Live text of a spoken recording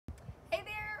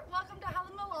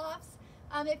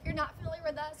If you're not familiar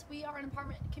with us, we are an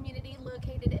apartment community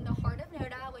located in the heart of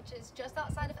NODA, which is just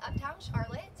outside of Uptown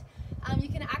Charlotte. You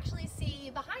can actually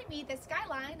see behind me the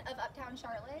skyline of Uptown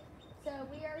Charlotte. So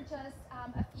we are just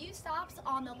a few stops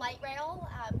on the light rail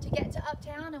to get to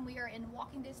Uptown, and we are in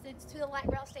walking distance to the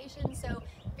light rail station, so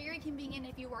very convenient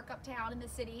if you work uptown in the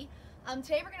city.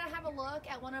 Today we're going to have a look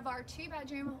at one of our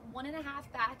 2-bedroom, 1.5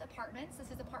 bath apartments. This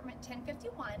is apartment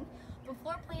 1051. The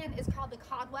floor plan is called the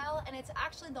Caldwell, and it's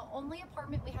actually the only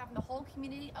apartment we have in the whole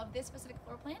community of this specific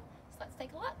floor plan. So let's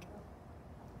take a look.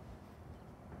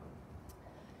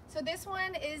 So this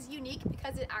one is unique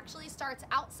because it actually starts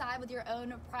outside with your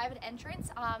own private entrance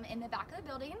in the back of the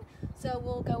building. So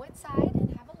we'll go inside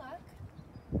and have a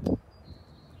look.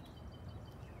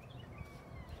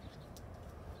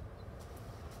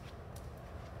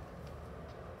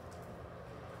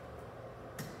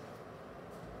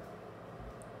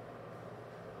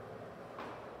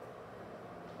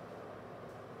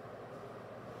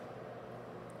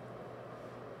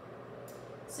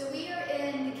 So we are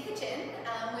in the kitchen,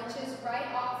 which is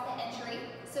right off the entry.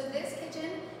 So this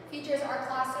kitchen features our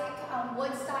classic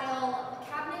wood style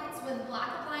cabinets with black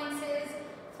appliances,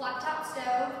 flat top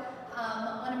stove.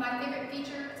 One of my favorite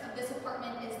features of this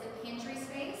apartment is the pantry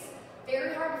space.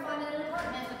 Very hard to find in an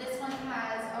apartment, but this one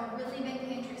has a really big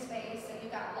pantry space, so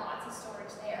you've got lots of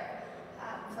storage there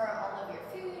for all of your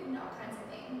food and all kinds of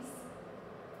things.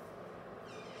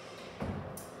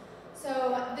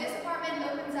 So this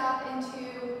apartment opens up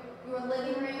into your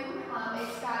living room.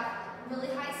 It's got really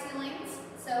high ceilings,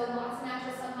 so lots of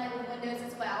natural sunlight with windows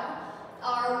as well.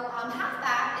 Our half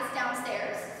bath is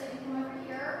downstairs, so you come over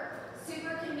here.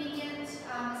 Super convenient,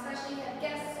 especially if you have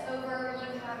guests over,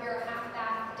 you have your half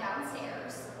bath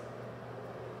downstairs.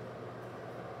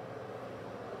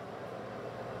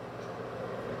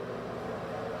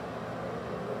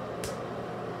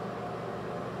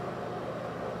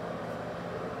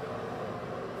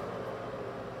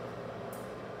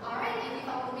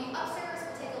 We'll be upstairs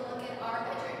to take a look at our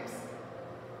bedrooms.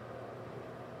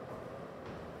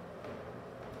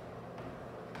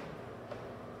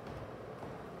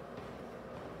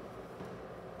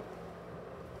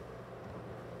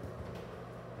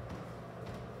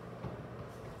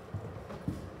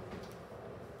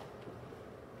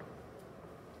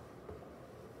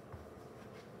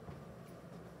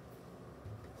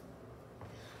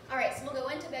 All right, so we'll go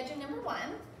into bedroom number 1.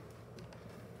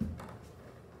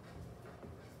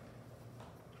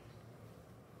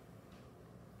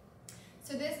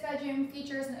 So this bedroom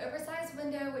features an oversized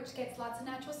window which gets lots of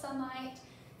natural sunlight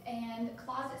and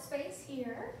closet space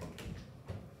here.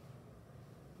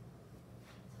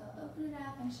 So I'll open it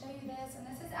up and show you this. And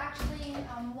this is actually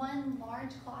one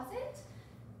large closet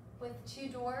with 2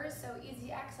 doors, so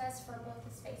easy access for both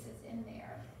the spaces in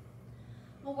there.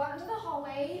 We'll walk into the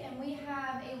hallway and we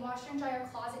have a washer and dryer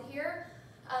closet here.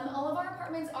 All of our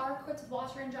apartments are equipped with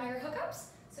washer and dryer hookups,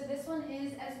 so this one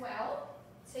is as well.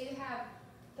 So you have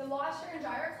the washer and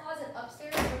dryer closet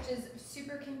upstairs, which is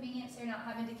super convenient, so you're not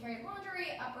having to carry laundry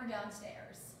up or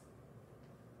downstairs.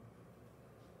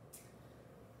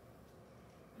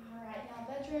 All right,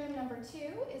 now bedroom number 2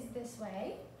 is this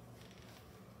way.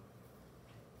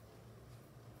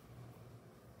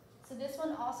 So this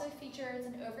one also features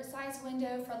an oversized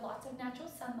window for lots of natural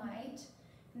sunlight.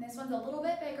 And this one's a little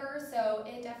bit bigger, so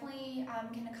it definitely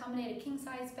can accommodate a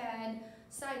king-size bed,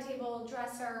 side table,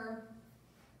 dresser,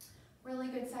 really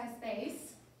good size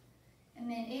space. And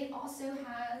then it also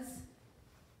has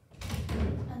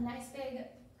a nice big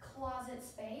closet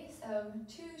space of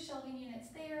 2 shelving units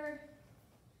there,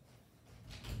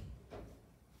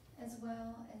 as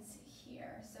well as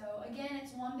here. So again,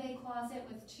 it's one big closet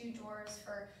with 2 doors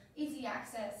for easy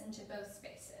access into both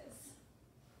spaces.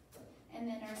 And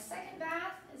then our second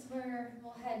bath is where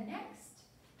we'll head next.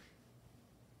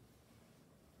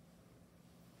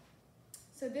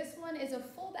 So this one is a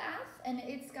full bath, and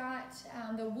it's got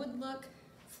the wood look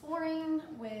flooring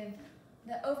with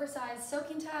the oversized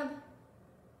soaking tub.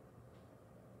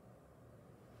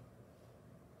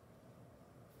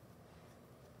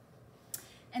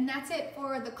 And that's it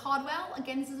for the Caldwell.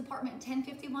 Again, this is apartment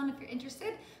 1051. If you're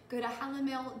interested, go to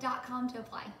hallowmail.com to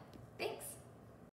apply. Thanks.